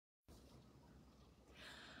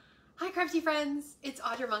Hi crafty friends, it's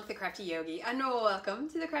Audra Monk, the Crafty Yogi, and welcome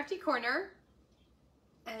to the Crafty Corner.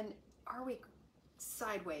 And are we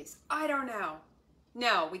sideways? I don't know.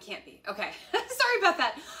 No, we can't be. Okay, sorry about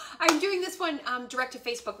that. I'm doing this one direct to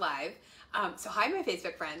Facebook Live. So hi my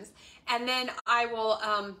Facebook friends, and then I will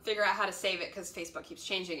figure out how to save it because Facebook keeps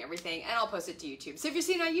changing everything, and I'll post it to YouTube. So if you're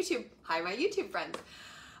seeing it on YouTube, hi my YouTube friends.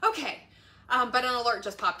 Okay. But an alert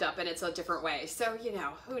just popped up and it's a different way. So, you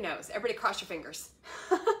know, who knows? Everybody cross your fingers.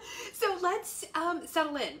 So let's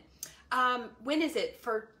settle in. When is it?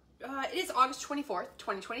 It is August 24th,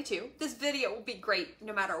 2022. This video will be great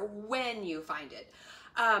no matter when you find it.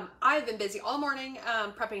 I've been busy all morning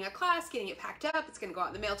prepping a class, getting it packed up. It's going to go out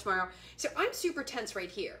in the mail tomorrow. So I'm super tense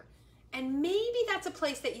right here. And maybe that's a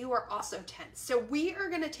place that you are also tense. So we are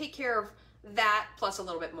going to take care of that plus a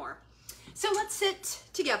little bit more. So let's sit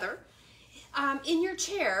together. In your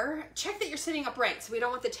chair, check that you're sitting upright. So we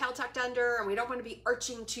don't want the tail tucked under and we don't want to be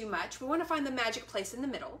arching too much. We want to find the magic place in the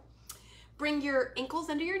middle. Bring your ankles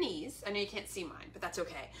under your knees. I know you can't see mine, but that's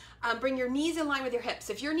okay. Bring your knees in line with your hips.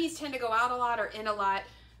 If your knees tend to go out a lot or in a lot,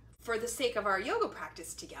 for the sake of our yoga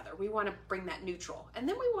practice together, we want to bring that neutral. And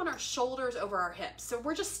then we want our shoulders over our hips. So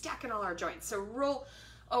we're just stacking all our joints. So roll,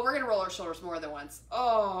 oh, we're going to roll our shoulders more than once.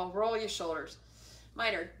 Oh, roll your shoulders.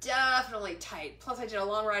 Mine are definitely tight. Plus I did a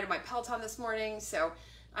long ride in my Peloton this morning, so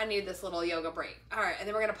I need this little yoga break. All right, and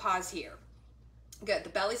then we're gonna pause here. Good, the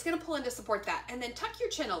belly's gonna pull in to support that. And then tuck your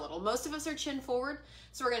chin a little. Most of us are chin forward,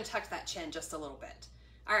 so we're gonna tuck that chin just a little bit.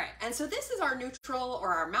 All right, and so this is our neutral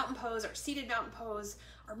or our mountain pose, our seated mountain pose,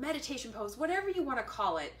 our meditation pose, whatever you wanna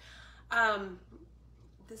call it.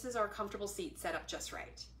 This is our comfortable seat set up just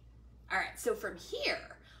right. All right, so from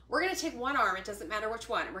here, we're gonna take one arm, it doesn't matter which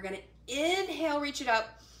one, and we're gonna inhale, reach it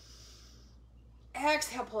up.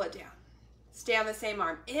 Exhale, pull it down. Stay on the same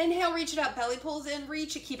arm. Inhale, reach it up, belly pulls in,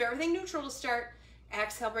 reach it, keep everything neutral to start.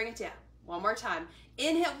 Exhale, bring it down. One more time.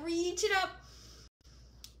 Inhale, reach it up.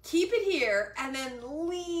 Keep it here, and then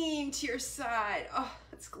lean to your side. Oh,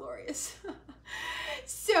 that's glorious.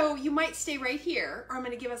 So you might stay right here, or I'm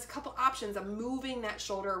gonna give us a couple options of moving that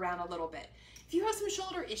shoulder around a little bit. If you have some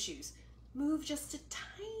shoulder issues, move just a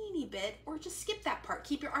tiny bit or just skip that part.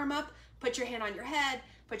 Keep your arm up, put your hand on your head,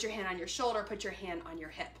 put your hand on your shoulder, put your hand on your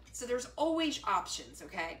hip. So there's always options,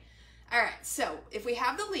 okay? All right, so if we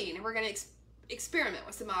have the lean, and we're gonna experiment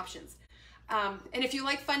with some options. And if you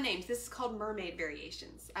like fun names, this is called mermaid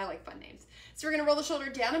variations. I like fun names. So we're gonna roll the shoulder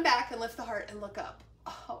down and back and lift the heart and look up.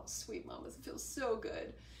 Oh, sweet mamas, it feels so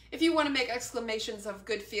good. If you want to make exclamations of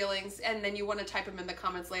good feelings and then you want to type them in the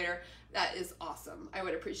comments later, that is awesome. I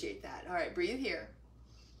would appreciate that. All right, breathe here.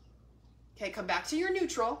 Okay, come back to your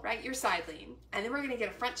neutral, right? Your side lean. And then we're going to get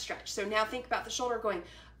a front stretch. So now think about the shoulder going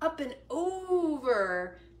up and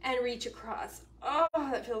over and reach across. Oh,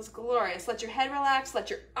 that feels glorious. Let your head relax. Let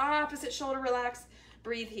your opposite shoulder relax.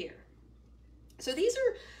 Breathe here. So these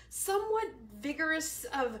are somewhat vigorous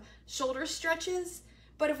of shoulder stretches.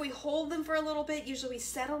 But if we hold them for a little bit, usually we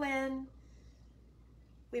settle in,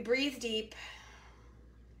 we breathe deep.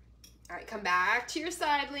 All right, come back to your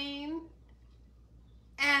side lean,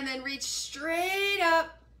 and then reach straight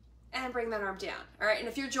up and bring that arm down. All right, and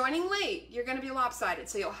if you're joining late, you're gonna be lopsided,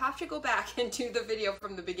 so you'll have to go back and do the video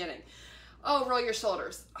from the beginning. Oh, roll your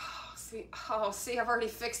shoulders. Oh, sweet. Oh, see, I've already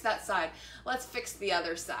fixed that side. Let's fix the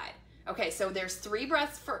other side. Okay, so there's 3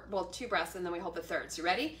 breaths for, well, 2 breaths, and then we hold the third. So you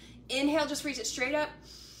ready? Inhale, just reach it straight up.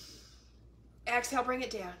 Exhale, bring it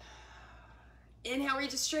down. Inhale,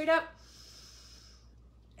 reach it straight up.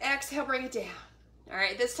 Exhale, bring it down. All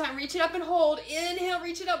right, this time reach it up and hold. Inhale,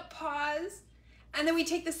 reach it up, pause. And then we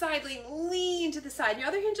take the side lean, lean to the side. Your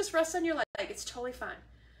other hand just rests on your leg. It's totally fine.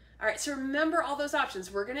 All right, so remember all those options.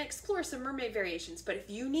 We're gonna explore some mermaid variations, but if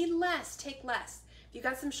you need less, take less. If you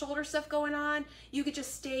got some shoulder stuff going on, you could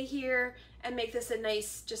just stay here and make this a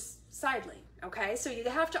nice just side lean, okay? So you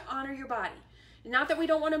have to honor your body. Not that we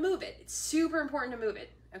don't want to move it. It's super important to move it.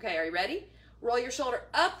 Okay, are you ready? Roll your shoulder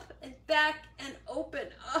up and back and open.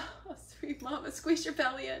 Oh, sweet mama, squeeze your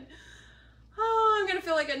belly in. Oh, I'm gonna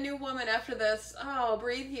feel like a new woman after this. Oh,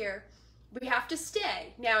 breathe here. We have to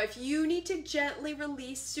stay. Now, if you need to gently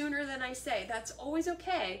release sooner than I say, that's always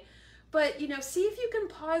okay. But, you know, see if you can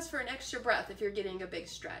pause for an extra breath if you're getting a big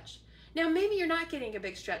stretch. Now, maybe you're not getting a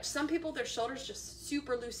big stretch. Some people, their shoulders just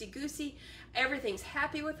super loosey-goosey. Everything's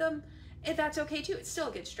happy with them. If that's okay too, it's still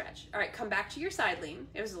a good stretch. All right, come back to your side lean.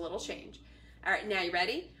 It was a little change. All right, now you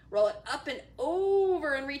ready? Roll it up and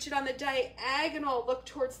over and reach it on the diagonal. Look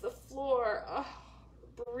towards the floor. Oh,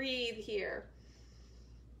 breathe here.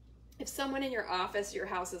 If someone in your office, your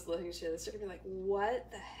house is listening to this, you're gonna be like,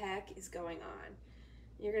 what the heck is going on?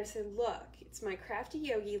 You're gonna say, look, it's my crafty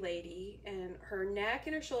yogi lady, and her neck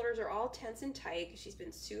and her shoulders are all tense and tight because she's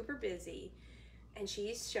been super busy, and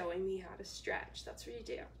she's showing me how to stretch. That's what you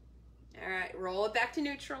do. All right, roll it back to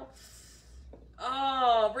neutral.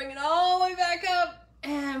 Oh, bring it all the way back up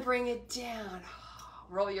and bring it down.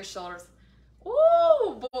 Roll your shoulders.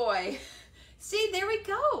 Oh boy. See, there we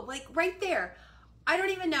go. Like right there. I don't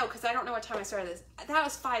even know because I don't know what time I started this. That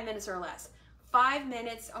was 5 minutes or less. 5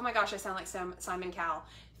 minutes. Oh my gosh, I sound like Simon Cowell.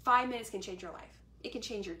 5 minutes can change your life. It can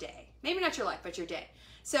change your day. Maybe not your life, but your day.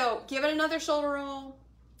 So give it another shoulder roll.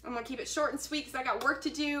 I'm gonna keep it short and sweet because I got work to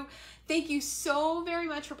do. Thank you so very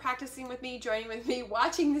much for practicing with me, joining with me,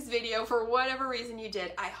 watching this video for whatever reason you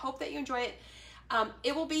did. I hope that you enjoy it.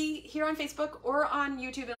 It will be here on Facebook or on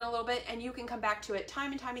YouTube in a little bit, and you can come back to it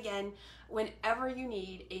time and time again whenever you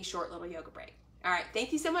need a short little yoga break. All right,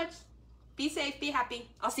 thank you so much. Be safe, be happy.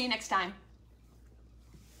 I'll see you next time.